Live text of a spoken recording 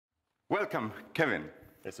Welcome, Kevin.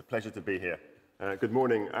 It's a pleasure to be here. Good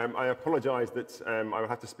morning. I apologize that I will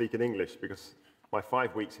have to speak in English because my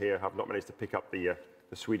 5 weeks here have not managed to pick up the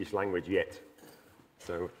Swedish language yet.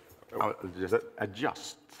 So I'll just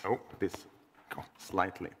adjust this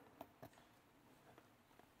slightly.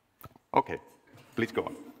 Okay, please go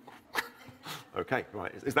on. Okay,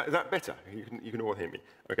 right. Is that better? You can all hear me.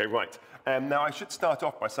 Okay, right. Now, I should start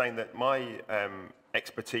off by saying that my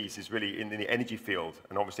expertise is really in the energy field,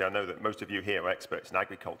 and obviously I know that most of you here are experts in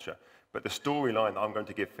agriculture, but the storyline that I'm going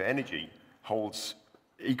to give for energy holds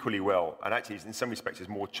equally well, and actually in some respects is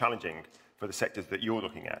more challenging for the sectors that you're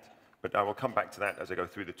looking at. But I will come back to that as I go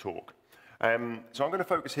through the talk. So I'm going to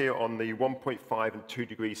focus here on the 1.5 and 2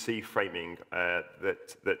 degrees C framing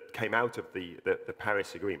that came out of the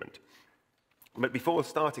Paris Agreement. But before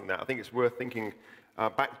starting that, I think it's worth thinking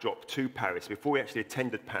backdrop to Paris. Before we actually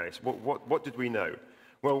attended Paris, what did we know?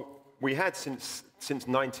 Well, we had since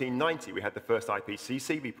 1990, we had the first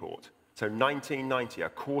IPCC report. So 1990, a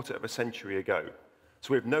quarter of a century ago.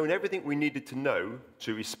 So we've known everything we needed to know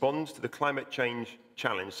to respond to the climate change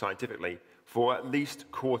challenge scientifically for at least a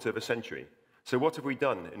quarter of a century. So what have we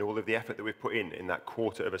done in all of the effort that we've put in that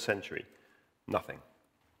quarter of a century? Nothing.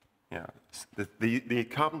 Yeah. The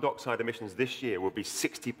carbon dioxide emissions this year will be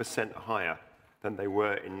 60% higher than they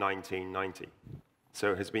were in 1990.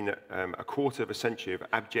 So it has been a quarter of a century of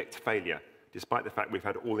abject failure, despite the fact we've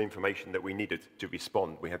had all the information that we needed to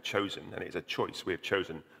respond. We have chosen, and it's a choice, we have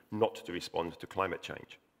chosen not to respond to climate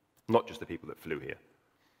change, not just the people that flew here.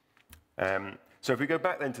 So if we go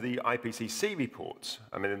back then to the IPCC reports,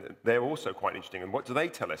 I mean, they're also quite interesting. And what do they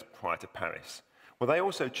tell us prior to Paris? Well, they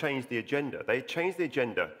also changed the agenda. They changed the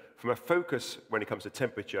agenda from a focus, when it comes to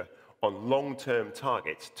temperature, on long-term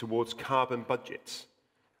targets towards carbon budgets.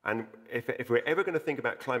 And if we're ever going to think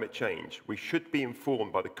about climate change, we should be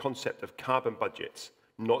informed by the concept of carbon budgets,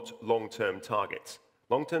 not long-term targets.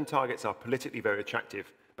 Long-term targets are politically very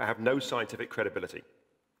attractive, but have no scientific credibility.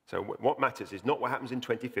 So what matters is not what happens in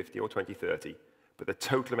 2050 or 2030, but the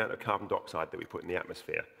total amount of carbon dioxide that we put in the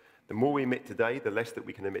atmosphere. The more we emit today, the less that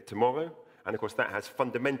we can emit tomorrow. And of course, that has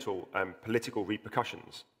fundamental political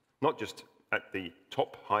repercussions, not just at the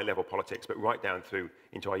top high-level politics, but right down through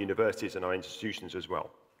into our universities and our institutions as well.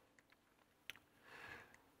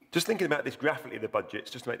 Just thinking about this graphically, the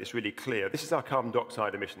budgets, just to make this really clear, this is our carbon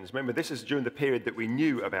dioxide emissions. Remember, this is during the period that we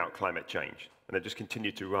knew about climate change, and they just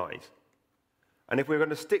continued to rise. And if we're going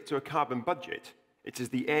to stick to a carbon budget, it is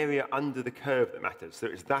the area under the curve that matters. So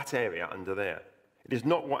it's that area under there. It is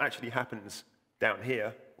not what actually happens down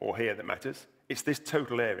here or here that matters. It's this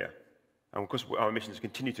total area. And of course, our emissions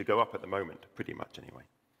continue to go up at the moment, pretty much anyway.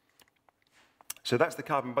 So that's the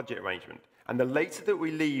carbon budget arrangement. And the later that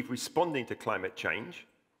we leave responding to climate change,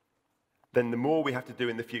 then the more we have to do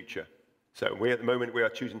in the future. So at the moment, we are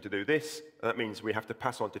choosing to do this. And that means we have to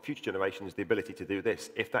pass on to future generations the ability to do this,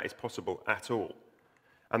 if that is possible at all.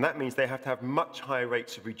 And that means they have to have much higher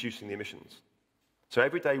rates of reducing the emissions. So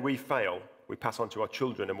every day we fail, we pass on to our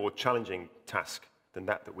children a more challenging task than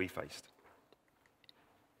that we faced.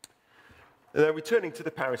 Returning to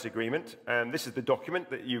the Paris Agreement, this is the document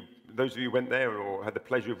that those of you who went there or had the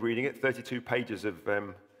pleasure of reading it, 32 pages of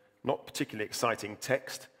not particularly exciting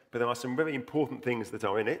text, but there are some very important things that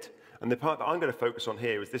are in it. And the part that I'm going to focus on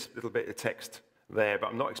here is this little bit of text there, but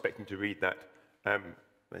I'm not expecting to read that.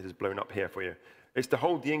 It is blown up here for you. It's to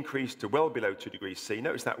hold the increase to well below 2 degrees C.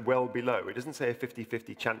 Notice that well below. It doesn't say a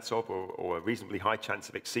 50-50 chance of or a reasonably high chance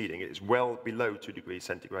of exceeding. It is well below 2 degrees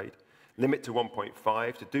centigrade. Limit to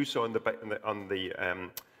 1.5, to do so on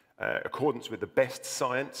the accordance with the best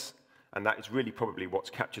science, and that is really probably what's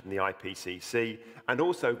captured in the IPCC, and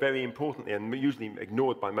also, very importantly, and usually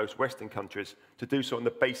ignored by most Western countries, to do so on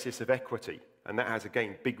the basis of equity, and that has,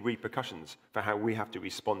 again, big repercussions for how we have to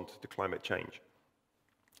respond to climate change.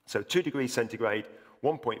 So 2 degrees centigrade,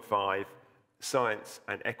 1.5, science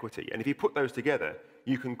and equity, and if you put those together,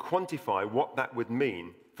 you can quantify what that would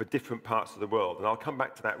mean for different parts of the world. And I'll come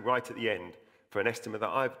back to that right at the end for an estimate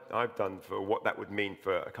that I've done for what that would mean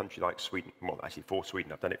for a country like Sweden. Well, actually for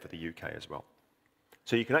Sweden, I've done it for the UK as well.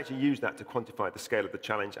 So you can actually use that to quantify the scale of the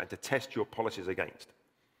challenge and to test your policies against.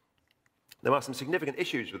 There are some significant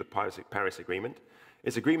issues with the Paris Agreement.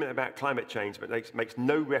 It's agreement about climate change, but it makes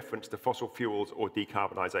no reference to fossil fuels or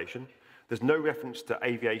decarbonisation. There's no reference to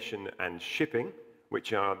aviation and shipping,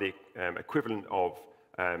 which are the equivalent of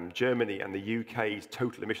Germany and the UK's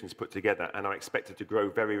total emissions put together and are expected to grow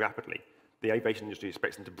very rapidly. The aviation industry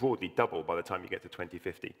expects them to broadly double by the time you get to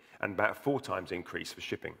 2050, and about a 4 times increase for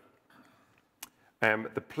shipping.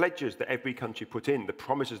 The pledges that every country put in, the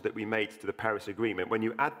promises that we made to the Paris Agreement, when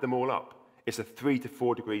you add them all up, it's a 3 to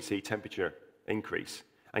 4 degrees C temperature increase.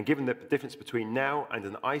 And given that the difference between now and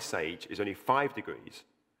an ice age is only 5 degrees,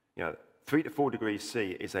 3 to 4 degrees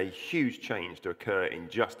C is a huge change to occur in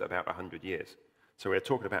just about 100 years. So we're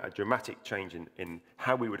talking about a dramatic change in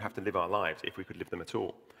how we would have to live our lives if we could live them at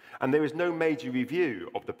all. And there is no major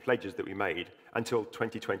review of the pledges that we made until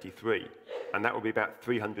 2023. And that will be about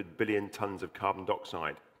 300 billion tons of carbon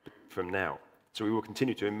dioxide from now. So we will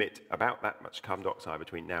continue to emit about that much carbon dioxide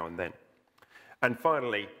between now and then. And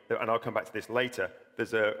finally, and I'll come back to this later,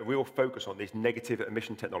 there's a real focus on these negative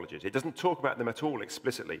emission technologies. It doesn't talk about them at all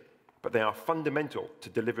explicitly, but they are fundamental to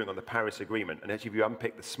delivering on the Paris Agreement. And actually, if you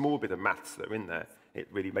unpick the small bit of maths that are in there, it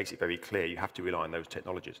really makes it very clear you have to rely on those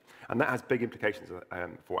technologies. And that has big implications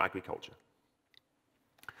for agriculture.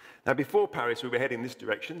 Now, before Paris, we were heading in this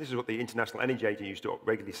direction. This is what the International Energy Agency used to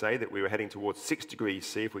regularly say, that we were heading towards 6 degrees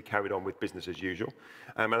C if we carried on with business as usual.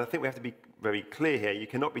 And I think we have to be very clear here. You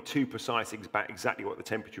cannot be too precise about exactly what the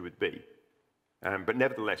temperature would be. But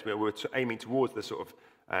nevertheless, we were aiming towards the sort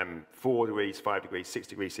of 4 degrees, 5 degrees, 6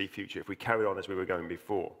 degrees C future if we carried on as we were going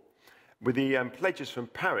before. With the pledges from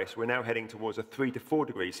Paris, we're now heading towards a 3 to 4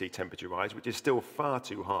 degrees C temperature rise, which is still far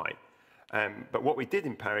too high. But what we did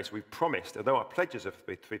in Paris, we promised, although our pledges are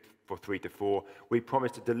for 3 to 4, we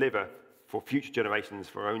promised to deliver for future generations,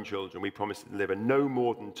 for our own children, we promised to deliver no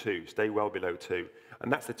more than 2, stay well below 2.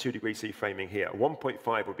 And that's the 2 degrees C framing here.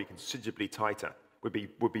 1.5 would be considerably tighter, would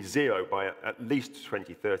be 0 by at least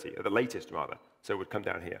 2030, at the latest rather, so it would come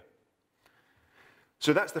down here.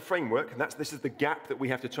 So that's the framework, and this is the gap that we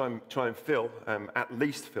have to try and fill, at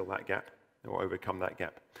least fill that gap, or overcome that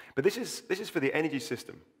gap. But this is for the energy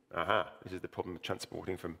system. This is the problem of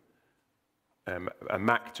transporting from a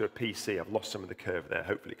Mac to a PC. I've lost some of the curve there.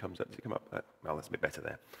 Hopefully it comes up. Does it come up? Well, that's a bit better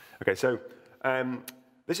there. Okay, so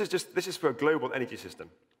this is for a global energy system.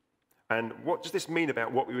 And what does this mean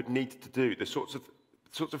about what we would need to do, the sorts of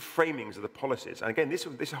framings of the policies? And again,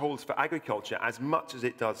 this holds for agriculture as much as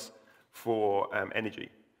it does for energy.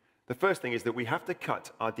 The first thing is that we have to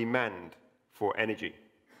cut our demand for energy.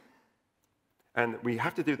 And we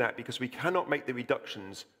have to do that because we cannot make the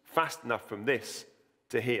reductions fast enough from this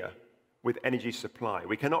to here with energy supply.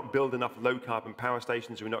 We cannot build enough low-carbon power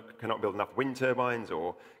stations. We cannot build enough wind turbines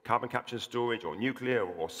or carbon capture and storage or nuclear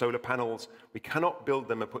or solar panels. We cannot build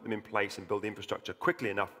them and put them in place and build the infrastructure quickly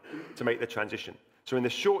enough to make the transition. So in the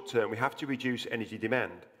short term, we have to reduce energy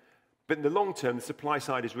demand. But in the long term, the supply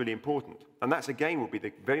side is really important. And that's, again, will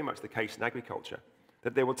be very much the case in agriculture,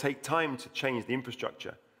 that they will take time to change the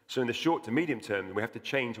infrastructure. So in the short to medium term, we have to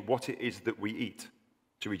change what it is that we eat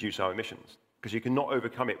to reduce our emissions, because you cannot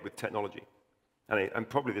overcome it with technology. And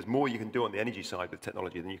probably there's more you can do on the energy side with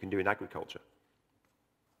technology than you can do in agriculture.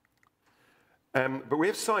 But we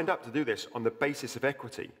have signed up to do this on the basis of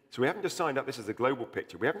equity. So we haven't just signed up this as a global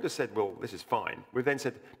picture. We haven't just said, well, this is fine. We've then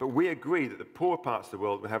said, but we agree that the poorer parts of the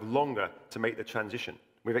world will have longer to make the transition.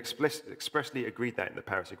 We've expressly agreed that in the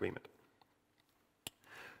Paris Agreement.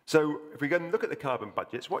 So if we go and look at the carbon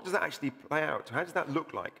budgets, what does that actually play out? How does that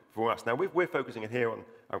look like for us? Now, we're focusing here on,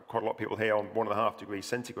 quite a lot of people here, on 1.5 degrees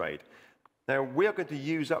centigrade. Now, we are going to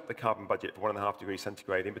use up the carbon budget for 1.5 degrees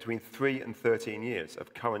centigrade in between 3 and 13 years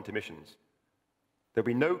of current emissions. There'll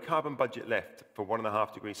be no carbon budget left for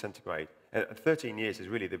 1.5 degrees centigrade. 13 years is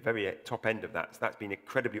really the very top end of that. So that's been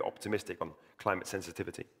incredibly optimistic on climate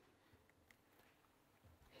sensitivity.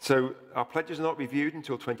 So our pledges are not reviewed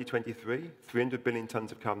until 2023, 300 billion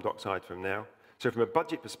tons of carbon dioxide from now. So from a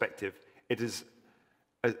budget perspective, it is,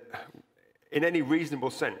 in any reasonable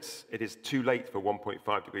sense, it is too late for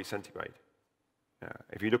 1.5 degrees centigrade.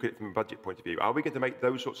 If you look at it from a budget point of view, are we going to make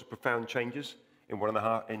those sorts of profound changes in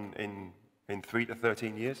 3 to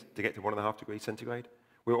 13 years to get to 1.5 degrees centigrade?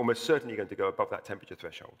 We're almost certainly going to go above that temperature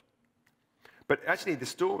threshold. But actually, the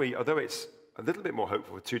story, although it's a little bit more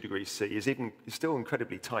hopeful for 2 degrees C, is still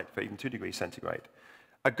incredibly tight for even 2 degrees centigrade.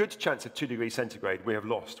 A good chance of 2 degrees centigrade we have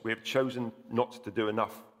lost. We have chosen not to do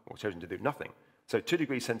enough, or chosen to do nothing. So 2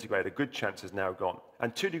 degrees centigrade, a good chance is now gone.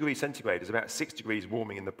 And 2 degrees centigrade is about 6 degrees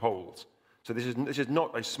warming in the poles. So this is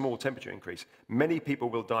not a small temperature increase. Many people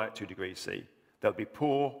will die at 2 degrees C. They'll be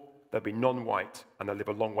poor, they'll be non-white, and they'll live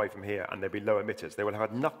a long way from here, and they'll be low emitters. They will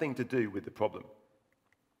have nothing to do with the problem.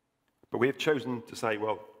 But we have chosen to say,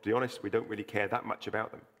 well, to be honest, we don't really care that much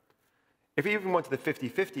about them. If we even wanted the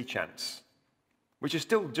 50-50 chance, which is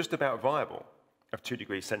still just about viable, of 2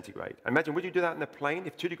 degrees centigrade. Imagine, would you do that in a plane?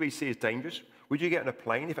 If 2 degrees C is dangerous, would you get on a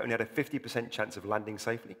plane if it only had a 50% chance of landing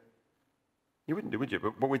safely? You wouldn't do, would you?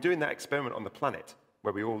 But we're doing that experiment on the planet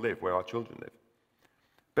where we all live, where our children live.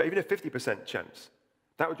 But even a 50% chance,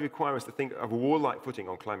 that would require us to think of a warlike footing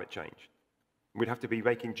on climate change. We'd have to be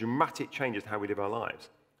making dramatic changes to how we live our lives.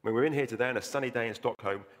 When we're in here today on a sunny day in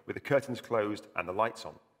Stockholm with the curtains closed and the lights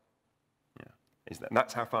on. Yeah. And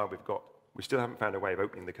that's how far we've got. We still haven't found a way of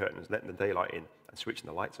opening the curtains, letting the daylight in, and switching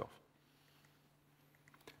the lights off.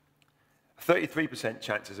 33%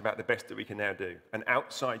 chance is about the best that we can now do, an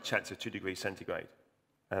outside chance of 2 degrees centigrade.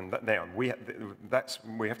 And we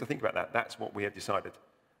have to think about that. That's what we have decided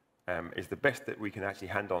is the best that we can actually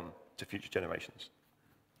hand on to future generations.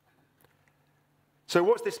 So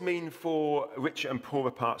what's this mean for richer and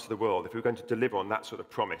poorer parts of the world if we're going to deliver on that sort of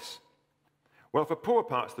promise? Well, for poorer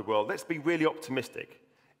parts of the world, let's be really optimistic.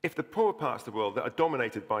 If the poorer parts of the world that are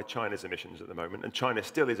dominated by China's emissions at the moment, and China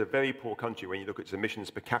still is a very poor country when you look at its emissions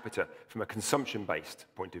per capita from a consumption-based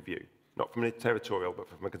point of view, not from a territorial, but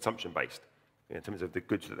from a consumption-based, in terms of the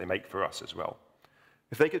goods that they make for us as well.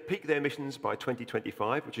 If they could peak their emissions by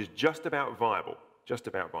 2025, which is just about viable,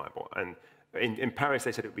 and in Paris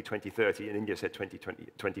they said it would be 2030, and India said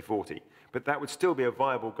 2040, but that would still be a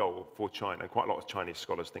viable goal for China, and quite a lot of Chinese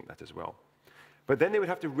scholars think that as well. But then they would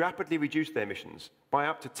have to rapidly reduce their emissions by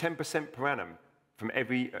up to 10% per annum from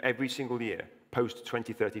every single year,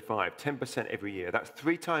 post-2035, 10% every year. That's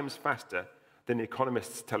 3 times faster than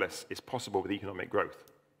economists tell us is possible with economic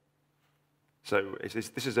growth. So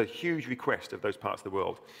this is a huge request of those parts of the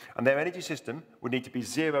world. And their energy system would need to be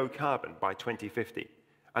 0 carbon by 2050.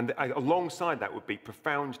 And alongside that would be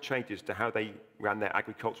profound changes to how they ran their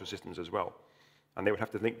agricultural systems as well. And they would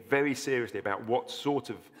have to think very seriously about what sort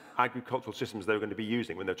of agricultural systems they were going to be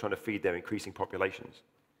using when they're trying to feed their increasing populations.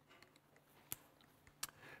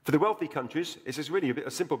 For the wealthy countries, this is really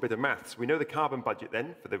a simple bit of maths. We know the carbon budget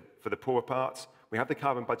then for the poorer parts. We have the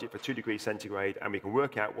carbon budget for 2 degrees centigrade, and we can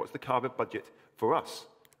work out what's the carbon budget for us.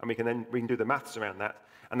 And we can do the maths around that.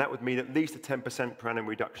 And that would mean at least a 10% per annum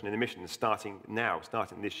reduction in emissions starting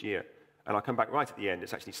this year. And I'll come back right at the end.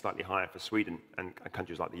 It's actually slightly higher for Sweden and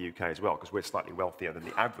countries like the UK as well, because we're slightly wealthier than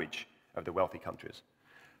the average of the wealthy countries.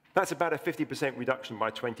 That's about a 50% reduction by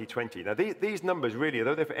 2020. Now, these numbers really,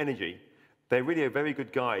 although they're for energy, they're really a very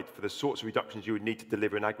good guide for the sorts of reductions you would need to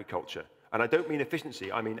deliver in agriculture. And I don't mean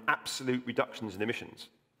efficiency, I mean absolute reductions in emissions.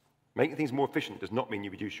 Making things more efficient does not mean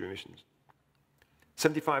you reduce your emissions.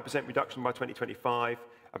 75% reduction by 2025,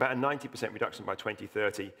 about a 90% reduction by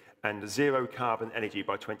 2030, and 0 carbon energy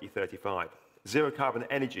by 2035. 0 carbon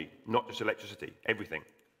energy, not just electricity, everything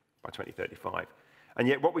by 2035. And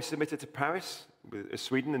yet what we submitted to Paris, with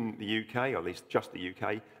Sweden and the UK, or at least just the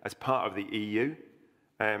UK, as part of the EU,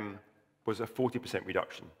 was a 40%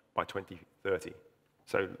 reduction by 2030.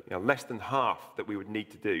 So less than half that we would need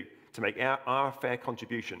to do to make our fair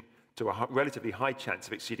contribution to a relatively high chance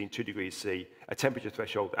of exceeding 2 degrees C, a temperature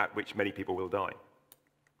threshold at which many people will die.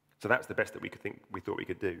 So that's the best that we thought we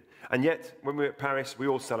could do. And yet, when we were at Paris, we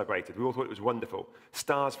all celebrated. We all thought it was wonderful.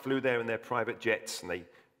 Stars flew there in their private jets, and they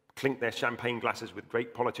clinked their champagne glasses with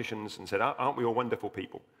great politicians and said, aren't we all wonderful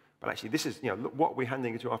people? But actually, this is, look what we're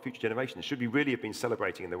handing to our future generations. Should we really have been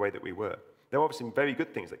celebrating in the way that we were? There were obviously very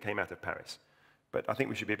good things that came out of Paris, but I think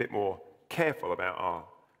we should be a bit more careful about our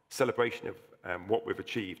celebration of what we've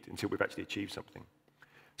achieved until we've actually achieved something.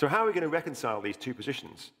 So how are we going to reconcile these two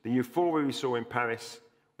positions? The euphoria we saw in Paris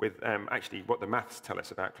with actually what the maths tell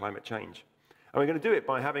us about climate change. And we're going to do it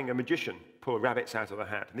by having a magician pull rabbits out of the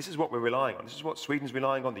hat. And this is what we're relying on. This is what Sweden's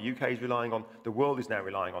relying on, the UK is relying on, the world is now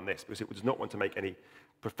relying on this, because it does not want to make any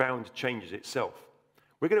profound changes itself.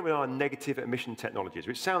 We're going to rely on negative emission technologies,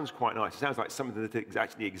 which sounds quite nice. It sounds like something that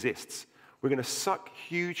actually exists. We're going to suck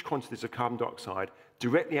huge quantities of carbon dioxide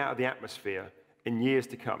directly out of the atmosphere in years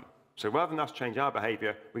to come. So rather than us change our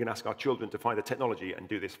behavior, we're going to ask our children to find the technology and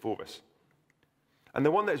do this for us. And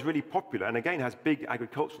the one that is really popular, and again has big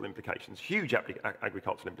agricultural implications, huge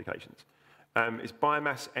agricultural implications, is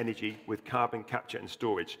biomass energy with carbon capture and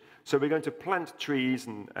storage. So we're going to plant trees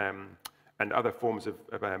and other forms of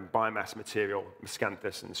biomass material,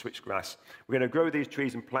 miscanthus and switchgrass. We're going to grow these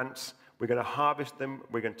trees and plants. We're going to harvest them.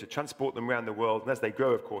 We're going to transport them around the world. And as they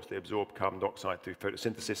grow, of course, they absorb carbon dioxide through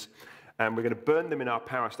photosynthesis. And we're going to burn them in our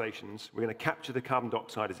power stations. We're going to capture the carbon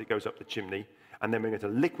dioxide as it goes up the chimney. And then we're going to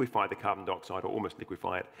liquefy the carbon dioxide, or almost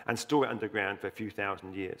liquefy it, and store it underground for a few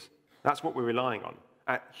thousand years. That's what we're relying on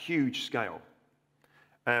at huge scale.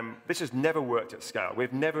 This has never worked at scale.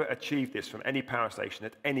 We've never achieved this from any power station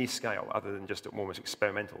at any scale other than just at almost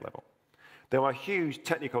experimental level. There are huge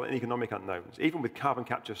technical and economic unknowns. Even with carbon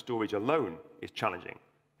capture storage alone is challenging.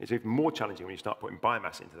 It's even more challenging when you start putting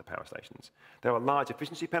biomass into the power stations. There are large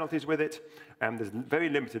efficiency penalties with it, and there's very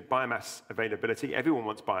limited biomass availability. Everyone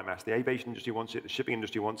wants biomass. The aviation industry wants it, the shipping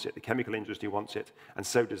industry wants it, the chemical industry wants it, and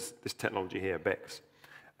so does this technology here, BECCS.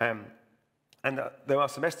 There are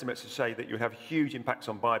some estimates to say that you have huge impacts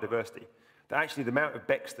on biodiversity. that actually the amount of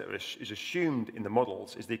BECCS that is assumed in the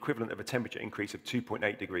models is the equivalent of a temperature increase of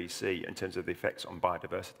 2.8 degrees C in terms of the effects on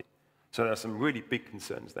biodiversity. So there are some really big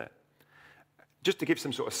concerns there. Just to give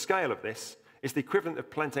some sort of scale of this, it's the equivalent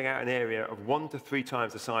of planting out an area of 1 to 3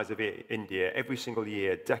 times the size of India every single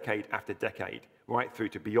year, decade after decade, right through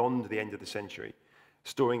to beyond the end of the century,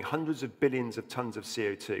 storing hundreds of billions of tons of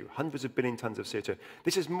CO2, hundreds of billion tons of CO2.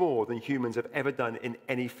 This is more than humans have ever done in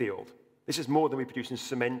any field. This is more than we produce in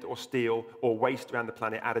cement or steel or waste around the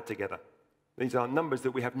planet added together. These are numbers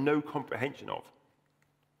that we have no comprehension of,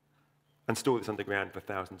 and store this underground for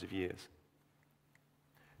thousands of years.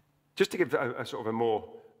 Just to give a sort of a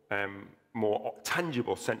more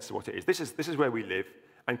tangible sense of what it is, this is where we live,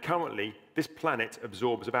 and currently this planet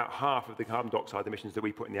absorbs about half of the carbon dioxide emissions that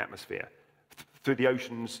we put in the atmosphere through the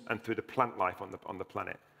oceans and through the plant life on the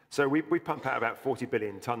planet. So we pump out about 40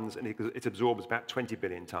 billion tons, and it absorbs about 20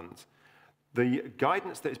 billion tons. The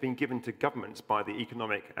guidance that has been given to governments by the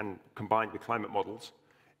economic and combined with climate models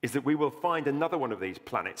is that we will find another one of these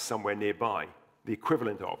planets somewhere nearby, the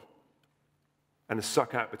equivalent of, and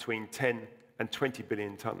suck out between 10 and 20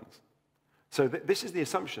 billion tons. So this is the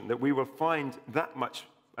assumption that we will find that much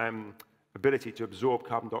ability to absorb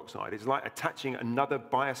carbon dioxide. It's like attaching another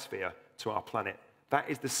biosphere to our planet. That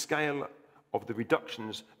is the scale of the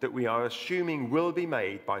reductions that we are assuming will be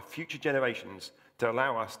made by future generations to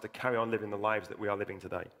allow us to carry on living the lives that we are living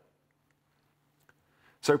today.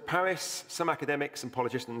 So Paris, some academics and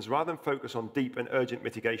politicians, rather than focus on deep and urgent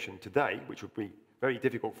mitigation today, which would be very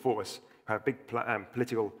difficult for us, have big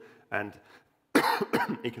political and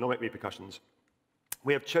economic repercussions,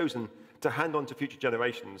 we have chosen to hand on to future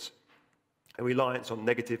generations a reliance on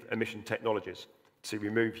negative emission technologies to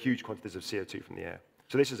remove huge quantities of CO2 from the air.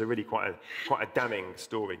 So this is a really quite a damning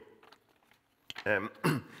story.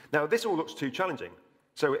 Now, this all looks too challenging.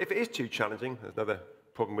 So if it is too challenging, there's another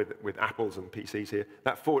problem with apples and PCs here,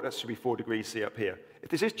 that should be 4 degrees C up here. If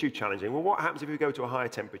this is too challenging, well, what happens if we go to a higher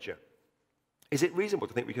temperature? Is it reasonable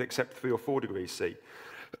to think we could accept 3 or 4 degrees C?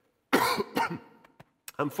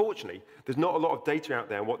 Unfortunately, there's not a lot of data out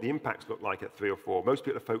there on what the impacts look like at 3 or 4. Most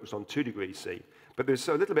people are focused on 2 degrees C. But there's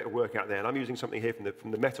a little bit of work out there, and I'm using something here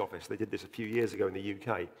from the Met Office. They did this a few years ago in the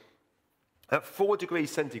UK. At 4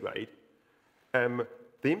 degrees centigrade,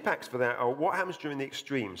 the impacts for that are what happens during the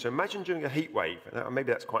extreme. So imagine during a heat wave.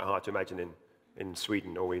 Maybe that's quite hard to imagine in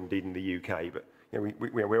Sweden or indeed in the UK, but you know,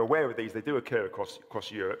 we're aware of these. They do occur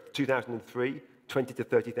across Europe. 2003, 20 to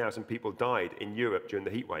 30,000 people died in Europe during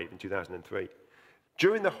the heat wave in 2003.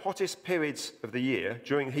 During the hottest periods of the year,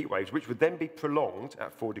 during heat waves, which would then be prolonged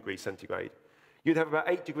at 4 degrees centigrade, you'd have about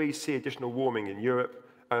 8 degrees C additional warming in Europe,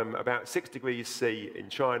 about 6 degrees C in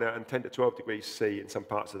China, and 10 to 12 degrees C in some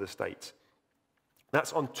parts of the States.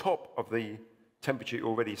 That's on top of the temperature you're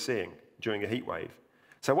already seeing during a heat wave.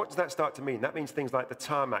 So what does that start to mean? That means things like the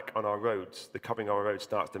tarmac on our roads, the covering of our roads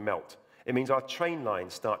starts to melt. It means our train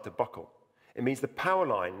lines start to buckle. It means the power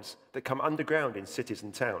lines that come underground in cities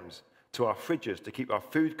and towns to our fridges to keep our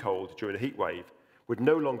food cold during a heat wave would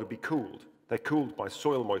no longer be cooled. They're cooled by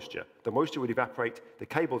soil moisture. The moisture would evaporate, the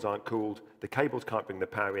cables aren't cooled, the cables can't bring the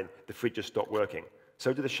power in, the fridges stop working.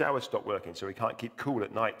 So do the showers stop working, so we can't keep cool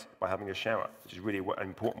at night by having a shower, which is really an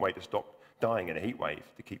important way to stop dying in a heat wave,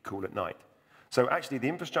 to keep cool at night. So actually the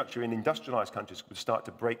infrastructure in industrialized countries would start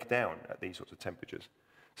to break down at these sorts of temperatures.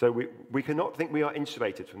 So we cannot think we are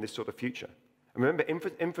insulated from this sort of future. And remember,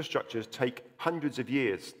 infrastructures take hundreds of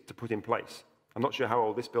years to put in place. I'm not sure how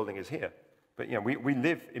old this building is here, but you know, we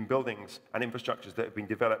live in buildings and infrastructures that have been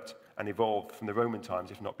developed and evolved from the Roman times,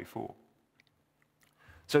 if not before.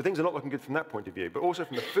 So things are not looking good from that point of view, but also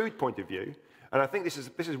from the food point of view. And I think this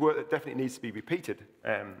is work that definitely needs to be repeated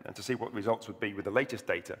and to see what results would be with the latest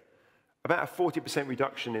data. About a 40%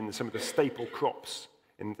 reduction in some of the staple crops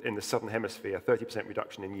in the southern hemisphere, 30%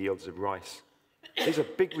 reduction in yields of rice. These are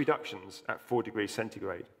big reductions at 4 degrees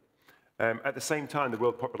centigrade. At the same time, the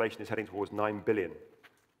world population is heading towards 9 billion.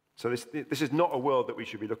 So this is not a world that we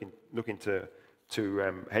should be looking to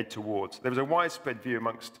head towards. There was a widespread view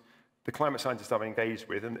amongst the climate scientists I've engaged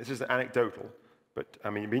with, and this is anecdotal, but I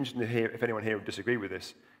mean, it'd be interesting to hear if anyone here would disagree with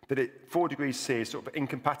this, that 4 degrees C is sort of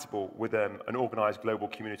incompatible with an organized global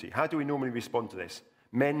community. How do we normally respond to this?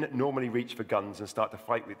 Men normally reach for guns and start to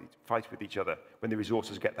fight with each other when the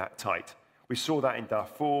resources get that tight. We saw that in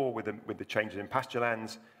Darfur with the changes in pasture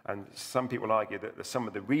lands, and some people argue that some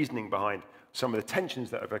of the reasoning behind some of the tensions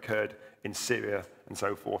that have occurred in Syria and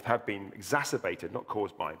so forth have been exacerbated, not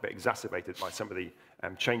caused by, but exacerbated by some of the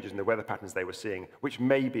changes in the weather patterns they were seeing, which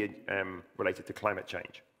may be related to climate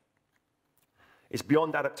change. It's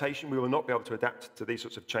beyond adaptation. We will not be able to adapt to these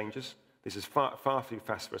sorts of changes. This is far too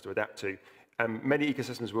fast for us to adapt to Many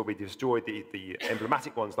ecosystems will be destroyed. The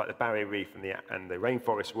emblematic ones, like the barrier reef and the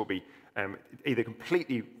rainforest, will be either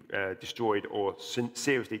completely destroyed or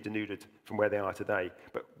seriously denuded from where they are today.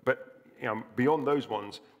 But beyond those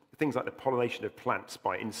ones, things like the pollination of plants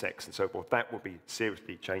by insects and so forth, that will be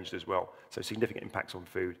seriously changed as well. So significant impacts on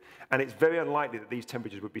food. And it's very unlikely that these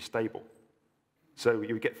temperatures would be stable. So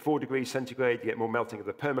you would get 4 degrees centigrade, you get more melting of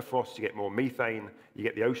the permafrost, you get more methane, you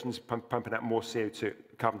get the oceans pumping out more CO2,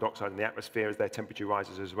 carbon dioxide in the atmosphere as their temperature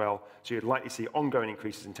rises as well. So you'd likely see ongoing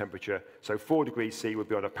increases in temperature. So 4 degrees C would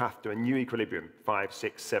be on a path to a new equilibrium, 5,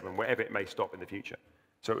 6, 7, wherever it may stop in the future.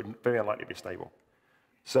 So it would very unlikely be stable.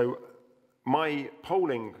 So my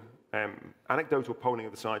polling, anecdotal polling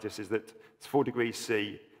of the scientists is that 4 degrees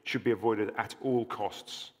C should be avoided at all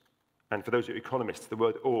costs. And for those who are economists, the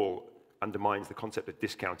word all undermines the concept of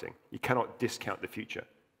discounting. You cannot discount the future.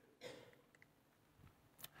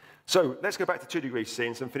 So let's go back to 2 degrees C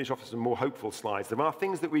and finish off with some more hopeful slides. There are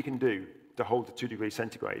things that we can do to hold to 2 degrees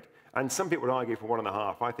centigrade. And some people would argue for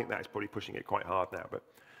 1.5. I think that is probably pushing it quite hard now. But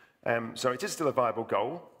so it is still a viable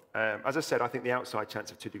goal. As I said, I think the outside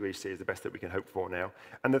chance of 2 degrees C is the best that we can hope for now.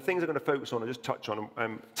 And the things I'm going to focus on, I'll just touch on.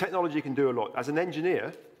 Technology can do a lot. As an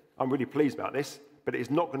engineer, I'm really pleased about this, but it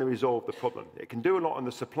is not going to resolve the problem. It can do a lot on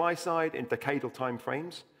the supply side in decadal time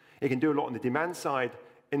frames. It can do a lot on the demand side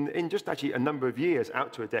in just actually a number of years,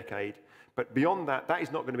 out to a decade. But beyond that, that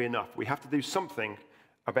is not going to be enough. We have to do something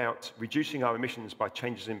about reducing our emissions by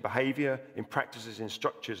changes in behavior, in practices, in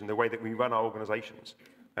structures, and the way that we run our organizations.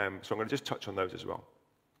 So I'm going to just touch on those as well.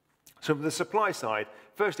 So from the supply side,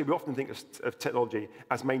 firstly, we often think of technology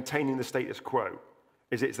as maintaining the status quo.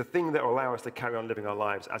 It's the thing that will allow us to carry on living our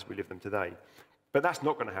lives as we live them today. But that's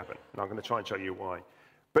not going to happen, and I'm going to try and show you why.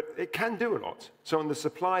 But it can do a lot. So on the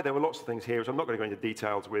supply, there are lots of things here, which I'm not going to go into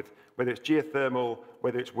details with, whether it's geothermal,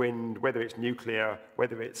 whether it's wind, whether it's nuclear,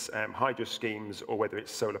 whether it's hydro schemes, or whether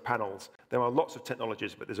it's solar panels. There are lots of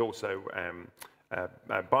technologies, but there's also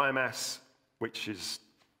biomass, which is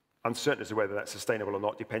uncertain as to whether that's sustainable or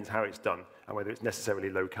not, depends how it's done, and whether it's necessarily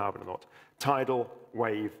low carbon or not. Tidal,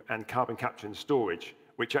 wave, and carbon capture and storage,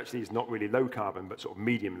 which actually is not really low carbon, but sort of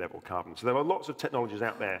medium level carbon. So there are lots of technologies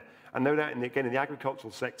out there. And no doubt, again, in the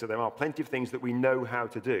agricultural sector, there are plenty of things that we know how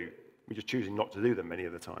to do. We're just choosing not to do them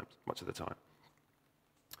much of the time.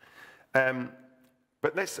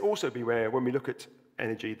 But let's also be aware, when we look at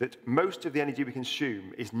energy, that most of the energy we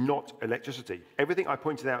consume is not electricity. Everything I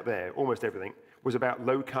pointed out there, almost everything, was about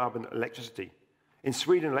low carbon electricity. In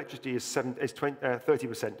Sweden, electricity is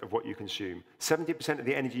 30% of what you consume. 70% of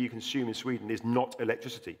the energy you consume in Sweden is not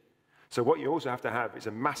electricity. So what you also have to have is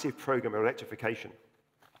a massive program of electrification.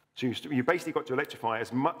 So you basically got to electrify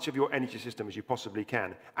as much of your energy system as you possibly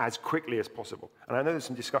can, as quickly as possible. And I know there's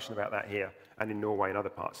some discussion about that here and in Norway and other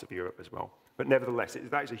parts of Europe as well. But nevertheless,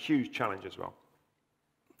 that is a huge challenge as well.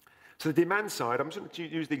 So the demand side, I'm just going to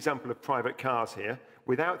use the example of private cars here.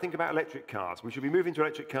 Without thinking about electric cars, we should be moving to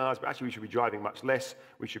electric cars, but actually we should be driving much less.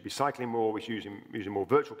 We should be cycling more. We should be using more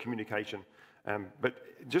virtual communication.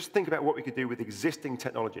 But just think about what we could do with existing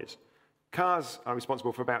technologies. Cars are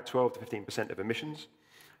responsible for about 12 to 15% of emissions.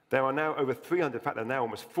 There are now over 300, in fact, there are now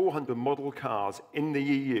almost 400 model cars in the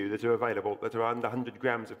EU that are available that are under 100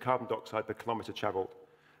 grams of carbon dioxide per kilometre travelled.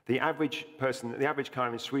 The average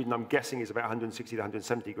car in Sweden, I'm guessing, is about 160 to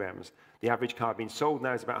 170 grams. The average car being sold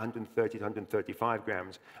now is about 130 to 135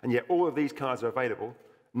 grams. And yet all of these cars are available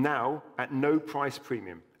now at no price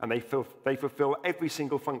premium. And they fulfill every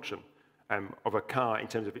single function of a car in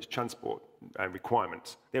terms of its transport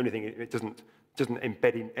requirements. The only thing, it doesn't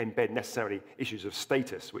embed necessarily issues of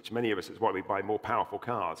status, which many of us, is why we buy more powerful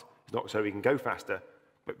cars. It's not so we can go faster,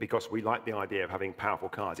 but because we like the idea of having powerful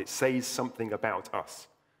cars. It says something about us.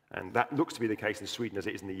 And that looks to be the case in Sweden as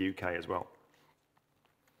it is in the UK as well.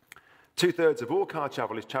 2/3 of all car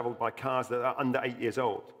travel is travelled by cars that are under 8 years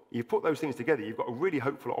old. You put those things together, you've got a really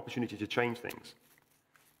hopeful opportunity to change things.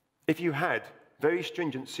 If you had very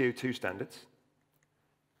stringent CO2 standards,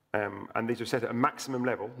 and these are set at a maximum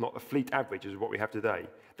level, not the fleet average as what we have today,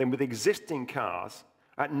 then with existing cars,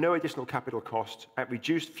 at no additional capital cost, at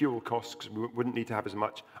reduced fuel costs, because we wouldn't need to have as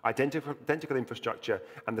much, identical infrastructure,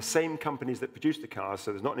 and the same companies that produce the cars,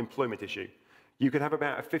 so there's not an employment issue, you could have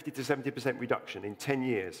about a 50 to 70% reduction in 10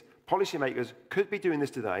 years. Policymakers could be doing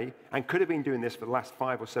this today, and could have been doing this for the last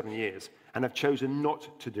 5 or 7 years, and have chosen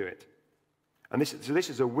not to do it. And so this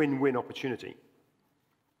is a win-win opportunity.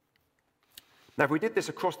 Now, if we did this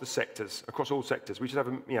across the sectors, across all sectors, we should have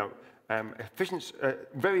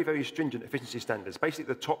very, very stringent efficiency standards, basically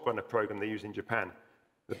the top runner program they use in Japan.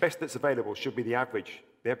 The best that's available should be the average.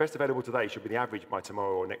 The best available today should be the average by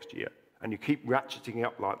tomorrow or next year. And you keep ratcheting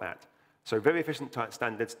up like that. So very efficient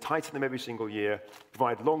standards, tighten them every single year,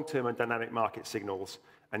 provide long-term and dynamic market signals,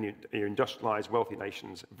 and you industrialize wealthy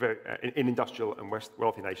nations, in industrial and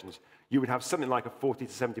wealthy nations, you would have something like a 40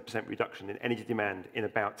 to 70% reduction in energy demand in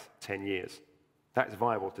about 10 years. That is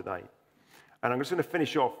viable today. And I'm just going to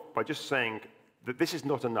finish off by just saying that this is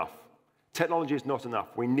not enough. Technology is not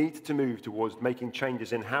enough. We need to move towards making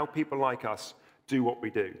changes in how people like us do what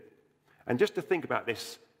we do. And just to think about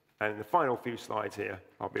this, and the final few slides here,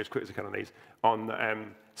 I'll be as quick as I can on these,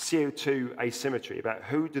 on CO2 asymmetry, about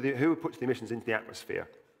who puts the emissions into the atmosphere.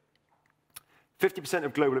 50%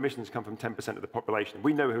 of global emissions come from 10% of the population.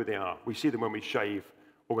 We know who they are. We see them when we shave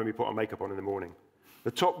or when we put our makeup on in the morning.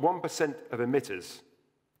 The top 1% of emitters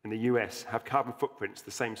in the US have carbon footprints the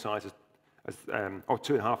same size or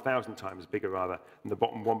 2,500 times bigger, rather, than the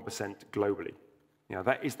bottom 1% globally. You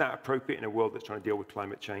know, is that appropriate in a world that's trying to deal with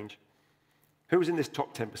climate change? Who's in this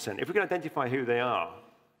top 10%? If we can identify who they are,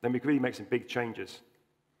 then we can really make some big changes.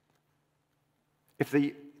 If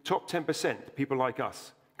the top 10%, people like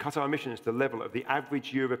us, cut our emissions to the level of the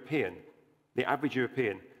average European,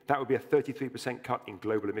 that would be a 33% cut in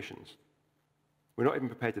global emissions. We're not even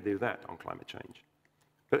prepared to do that on climate change.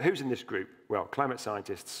 But who's in this group? Well, climate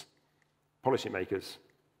scientists, policymakers,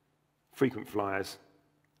 frequent flyers.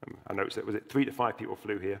 I noticed that, was it 3 to 5 people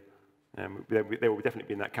flew here? They will definitely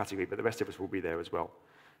be in that category, but the rest of us will be there as well.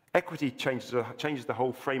 Equity changes the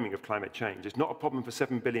whole framing of climate change. It's not a problem for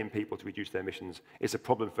 7 billion people to reduce their emissions. It's a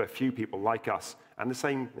problem for a few people like us. And the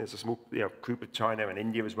same, there's a small group of China and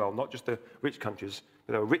India as well, not just the rich countries,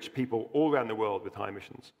 but there are rich people all around the world with high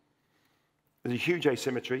emissions. There's a huge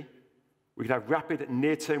asymmetry. We could have rapid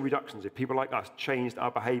near-term reductions if people like us changed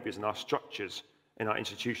our behaviors and our structures in our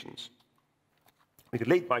institutions. We could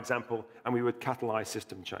lead by example, and we would catalyze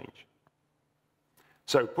system change.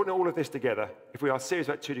 So putting all of this together, if we are serious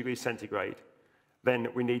about 2 degrees centigrade, then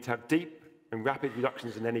we need to have deep and rapid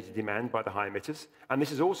reductions in energy demand by the high emitters. And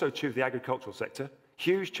this is also true of the agricultural sector.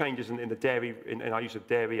 Huge changes in our use of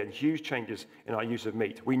dairy, and huge changes in our use of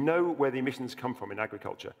meat. We know where the emissions come from in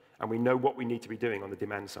agriculture, and we know what we need to be doing on the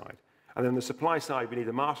demand side. And then on the supply side, we need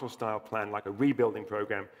a Marshall-style plan, like a rebuilding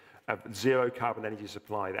program of zero carbon energy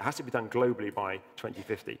supply that has to be done globally by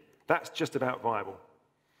 2050. That's just about viable.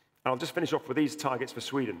 And I'll just finish off with these targets for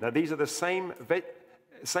Sweden. Now, these are the same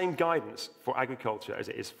guidance for agriculture as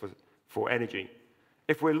it is for energy.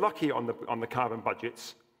 If we're lucky on the carbon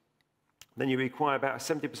budgets, then you require about a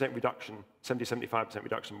 70% reduction, 70-75%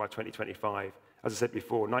 reduction by 2025. As I said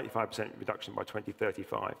before, 95% reduction by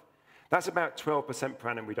 2035. That's about 12% per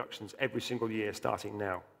annum reductions every single year starting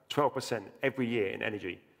now. 12% every year in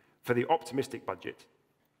energy for the optimistic budget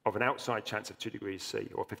of an outside chance of 2 degrees C,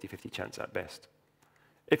 or 50-50 chance at best.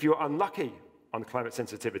 If you're unlucky on climate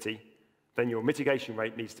sensitivity, then your mitigation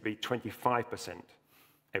rate needs to be 25%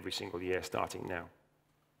 every single year starting now.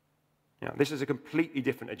 Now, this is a completely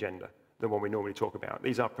different agenda than one we normally talk about.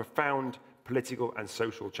 These are profound political and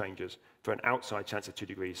social changes for an outside chance of 2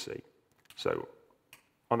 degrees C. So,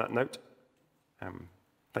 on that note,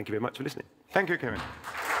 thank you very much for listening. Thank you, Kevin.